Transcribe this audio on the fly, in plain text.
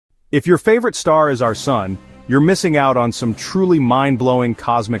If your favorite star is our sun, you're missing out on some truly mind-blowing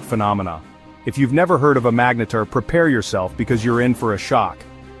cosmic phenomena. If you've never heard of a magnetar, prepare yourself because you're in for a shock.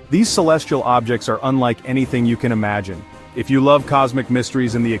 These celestial objects are unlike anything you can imagine. If you love cosmic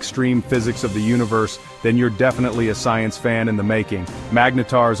mysteries and the extreme physics of the universe, then you're definitely a science fan in the making.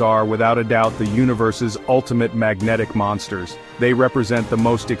 Magnetars are, without a doubt, the universe's ultimate magnetic monsters. They represent the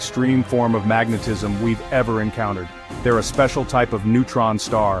most extreme form of magnetism we've ever encountered. They're a special type of neutron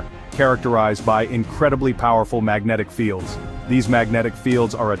star, characterized by incredibly powerful magnetic fields. These magnetic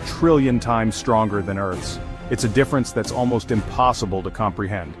fields are 1 trillion times stronger than Earth's. It's a difference that's almost impossible to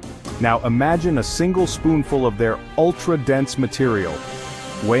comprehend. Now imagine a single spoonful of their ultra-dense material,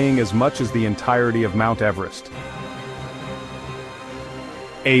 weighing as much as the entirety of Mount Everest.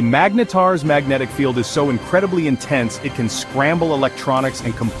 A magnetar's magnetic field is so incredibly intense it can scramble electronics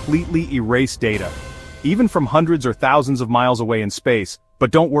and completely erase data, even from hundreds or thousands of miles away in space. But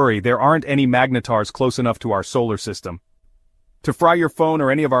don't worry, there aren't any magnetars close enough to our solar system to fry your phone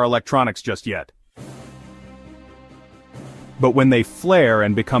or any of our electronics just yet. But when they flare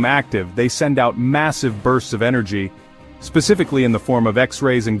and become active, they send out massive bursts of energy, specifically in the form of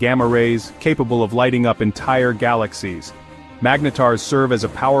X-rays and gamma rays, capable of lighting up entire galaxies. Magnetars serve as a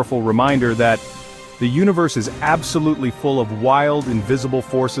powerful reminder that the universe is absolutely full of wild, invisible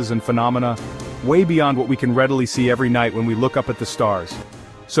forces and phenomena, way beyond what we can readily see every night when we look up at the stars.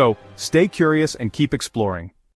 So, stay curious and keep exploring.